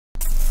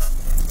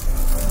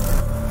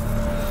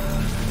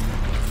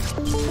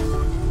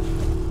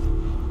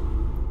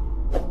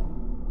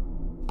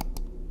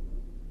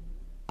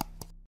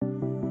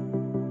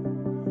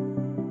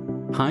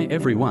Hi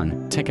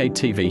everyone,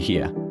 TechAid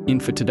here.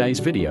 For today's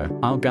video,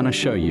 I'll gonna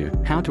show you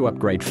how to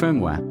upgrade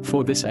firmware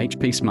for this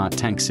HP Smart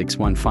Tank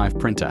 615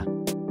 printer.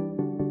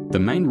 The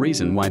main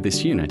reason why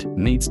this unit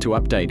needs to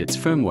update its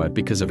firmware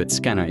because of its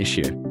scanner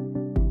issue.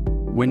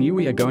 When you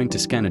are going to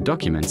scan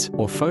documents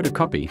or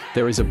photocopy,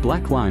 there is a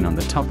black line on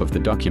the top of the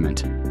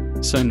document.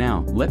 So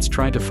now, let's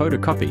try to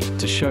photocopy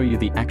to show you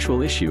the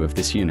actual issue of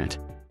this unit.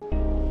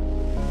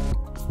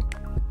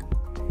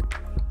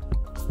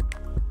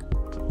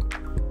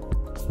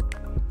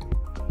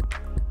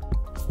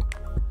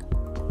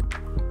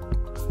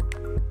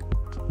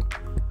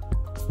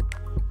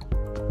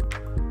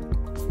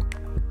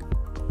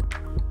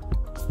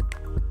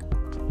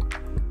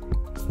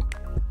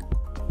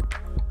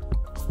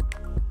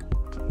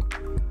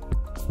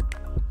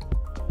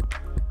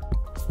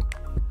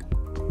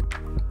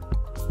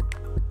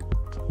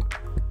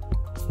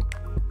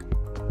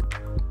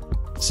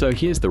 So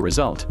here's the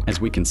result,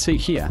 as we can see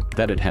here,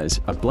 that it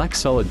has a black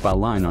solid bar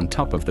line on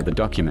top of the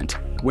document.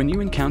 When you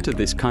encounter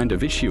this kind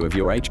of issue of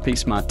your HP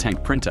Smart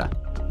Tank printer,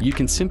 you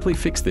can simply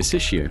fix this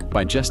issue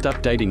by just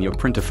updating your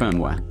printer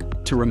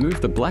firmware to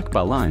remove the black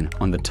bar line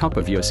on the top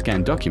of your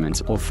scanned documents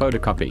or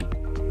photocopy.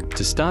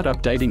 To start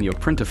updating your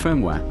printer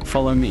firmware,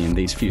 follow me in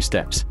these few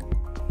steps.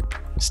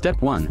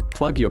 Step 1.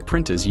 Plug your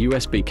printer's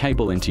USB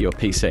cable into your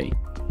PC.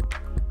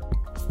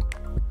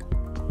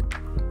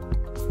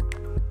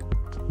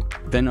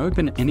 Then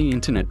open any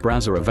internet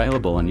browser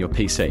available on your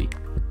PC.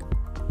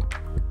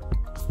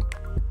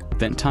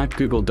 Then type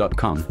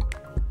google.com.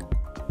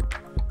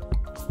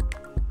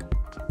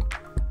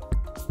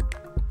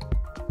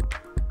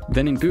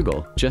 Then in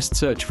Google, just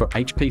search for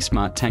HP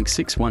Smart Tank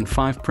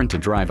 615 printer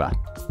driver.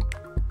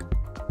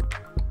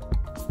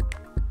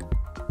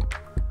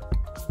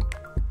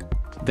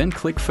 Then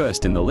click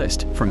first in the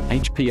list from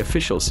HP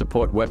official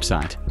support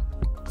website.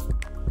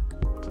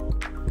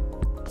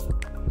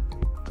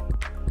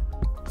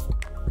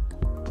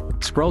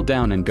 Scroll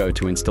down and go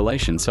to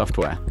Installation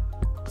Software.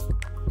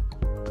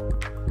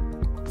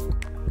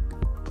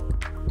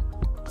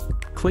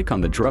 Click on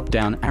the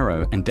drop-down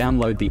arrow and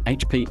download the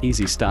HP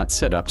Easy Start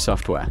Setup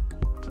software.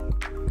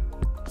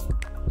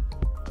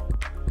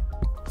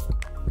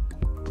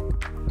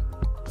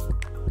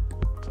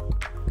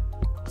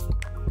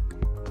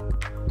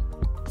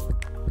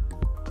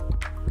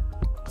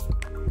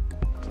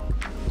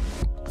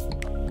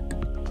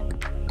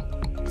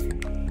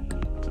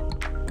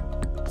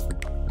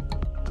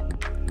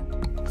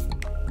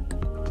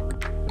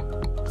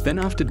 Then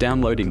after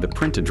downloading the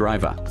printer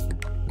driver,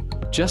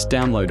 just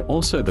download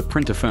also the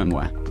printer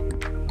firmware.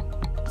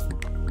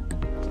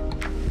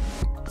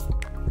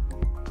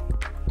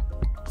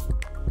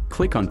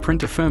 Click on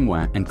printer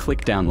firmware and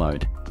click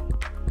download.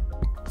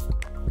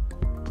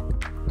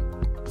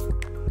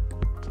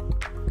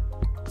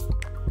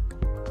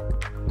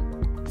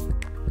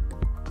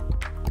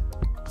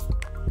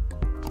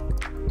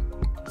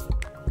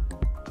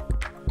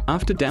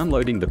 After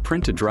downloading the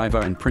printer driver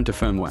and printer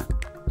firmware,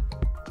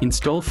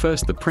 install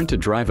first the printer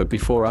driver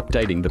before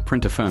updating the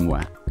printer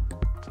firmware.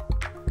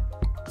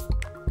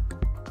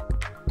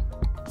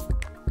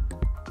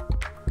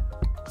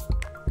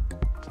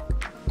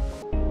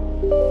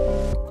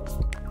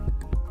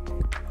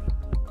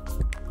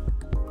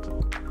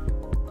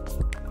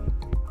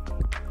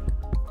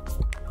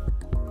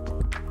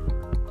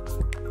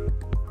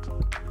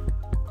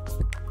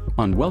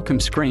 On welcome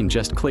screen,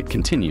 just click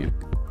Continue.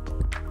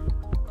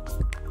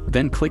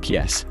 Then click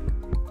Yes.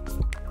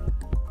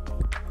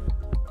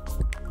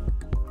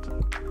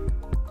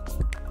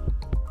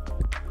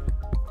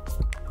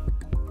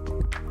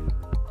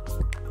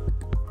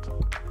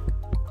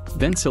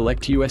 Then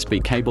select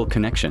USB cable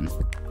connection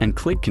and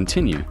click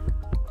Continue.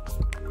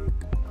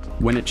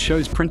 When it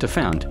shows printer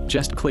found,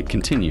 just click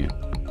Continue.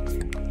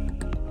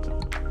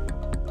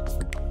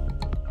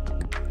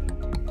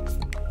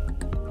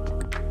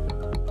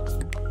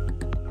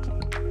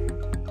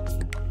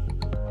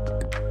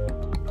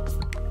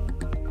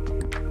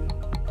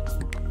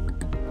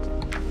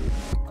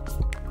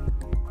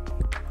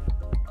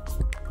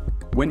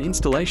 When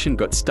installation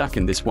got stuck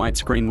in this white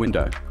screen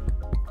window,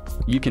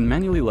 you can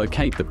manually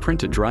locate the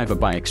printer driver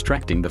by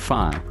extracting the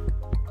file.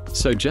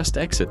 So just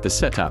exit the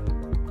setup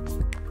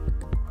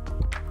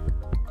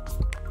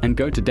and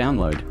go to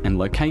Download and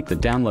locate the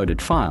downloaded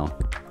file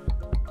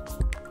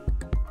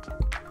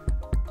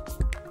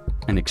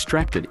and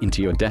extract it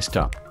into your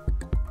desktop.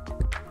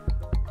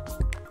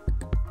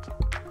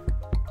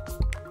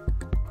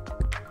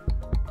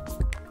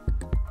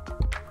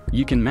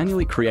 You can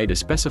manually create a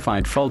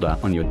specified folder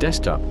on your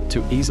desktop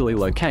to easily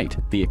locate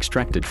the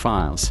extracted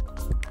files.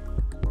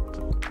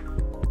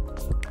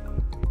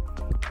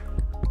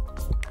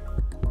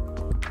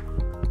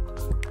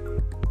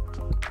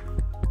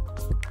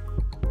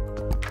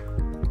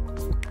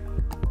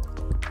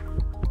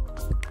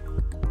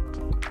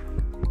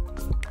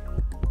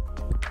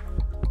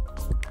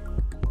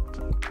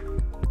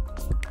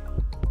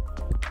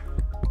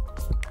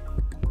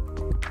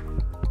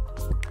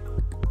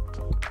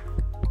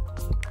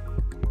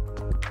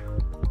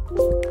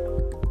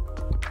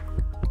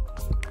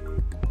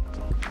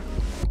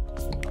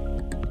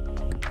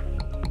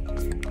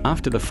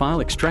 After the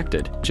file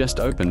extracted, just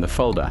open the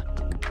folder.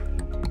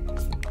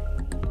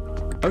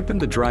 Open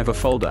the driver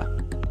folder.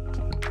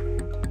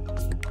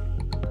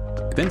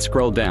 Then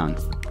scroll down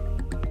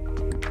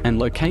and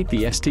locate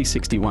the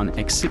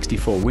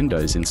ST61x64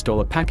 Windows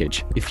Installer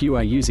package if you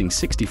are using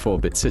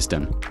 64-bit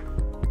system.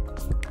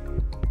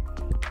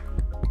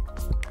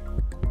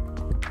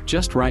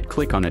 Just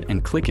right-click on it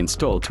and click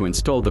Install to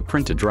install the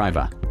printer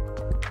driver.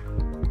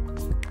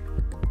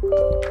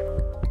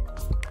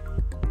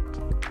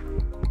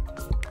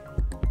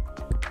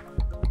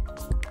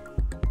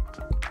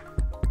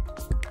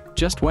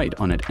 Just wait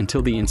on it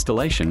until the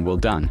installation will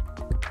done.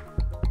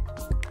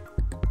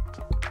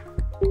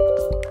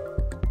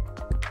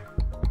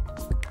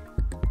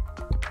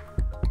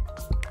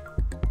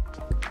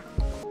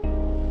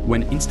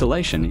 When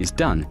installation is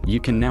done,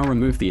 you can now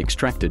remove the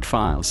extracted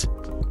files.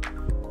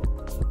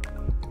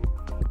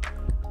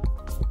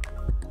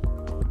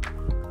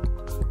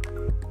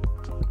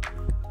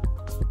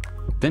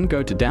 Then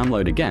go to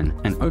Download again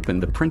and open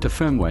the Printer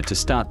Firmware to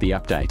start the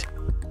update.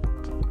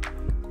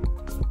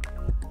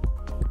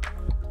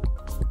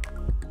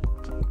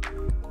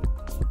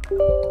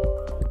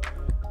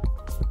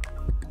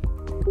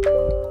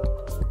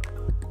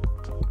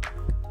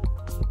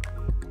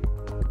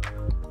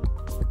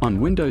 On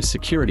Windows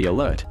Security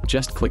Alert,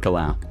 just click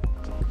Allow.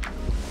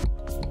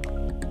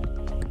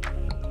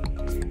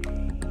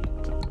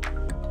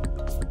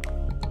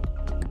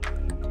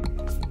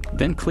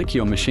 Then click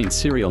your machine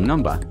serial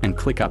number and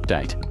click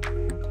Update.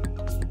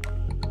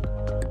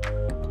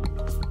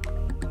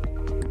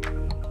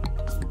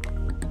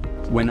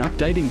 When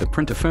updating the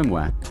printer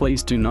firmware,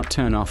 please do not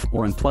turn off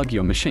or unplug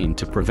your machine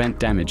to prevent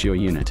damage your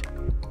unit.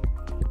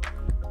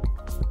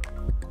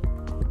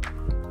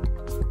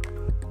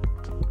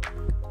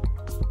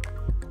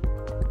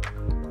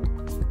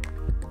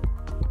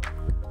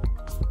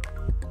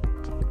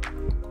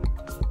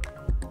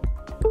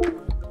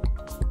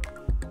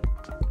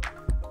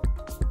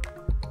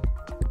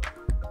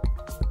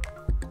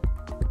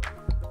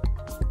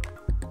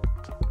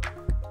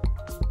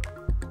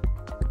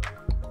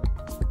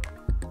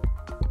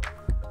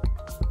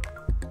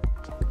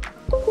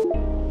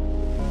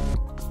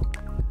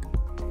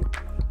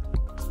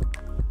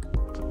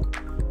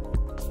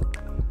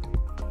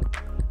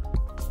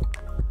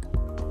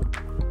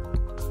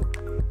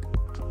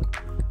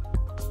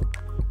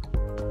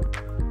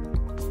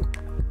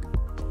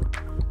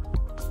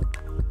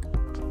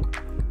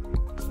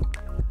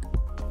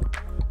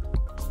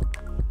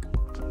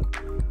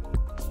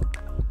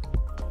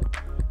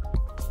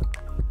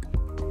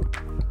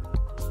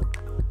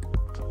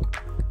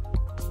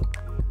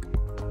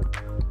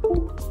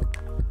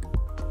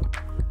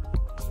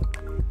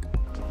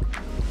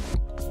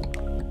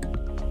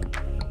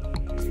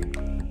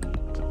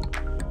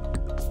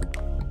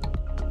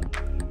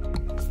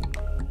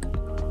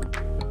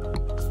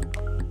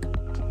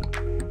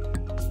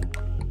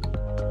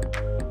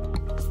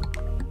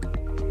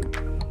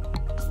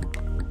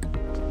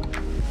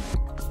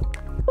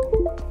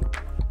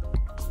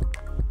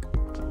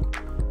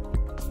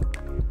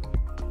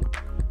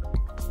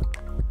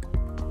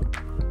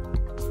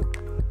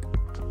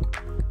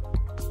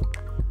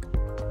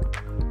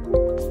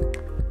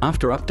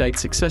 After update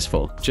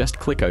successful, just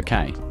click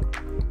OK.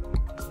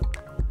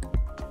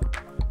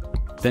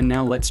 Then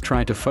now let's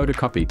try to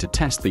photocopy to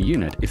test the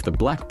unit if the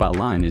black bar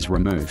line is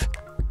removed.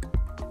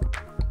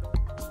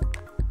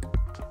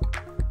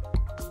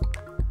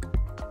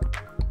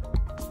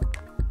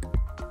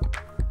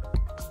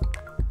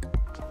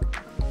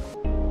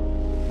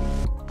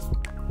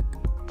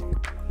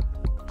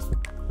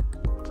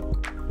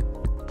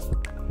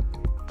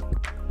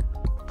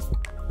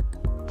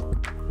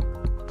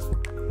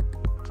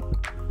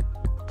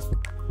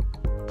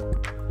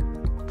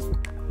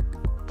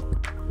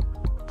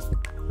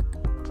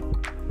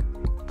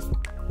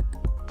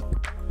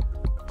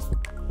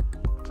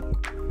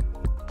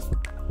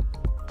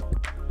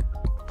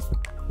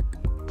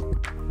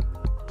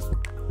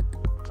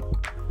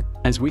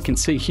 As we can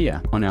see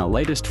here, on our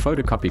latest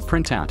photocopy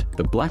printout,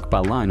 the black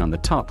bar line on the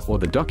top or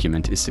the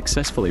document is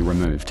successfully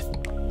removed.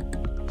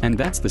 And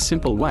that's the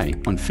simple way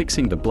on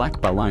fixing the black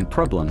bar line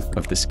problem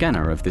of the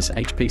scanner of this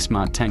HP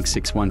SmartTank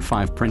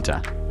 615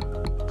 printer.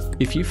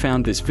 If you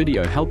found this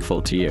video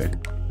helpful to you,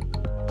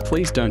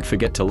 please don't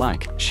forget to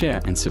like, share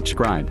and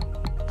subscribe.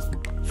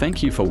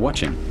 Thank you for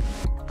watching.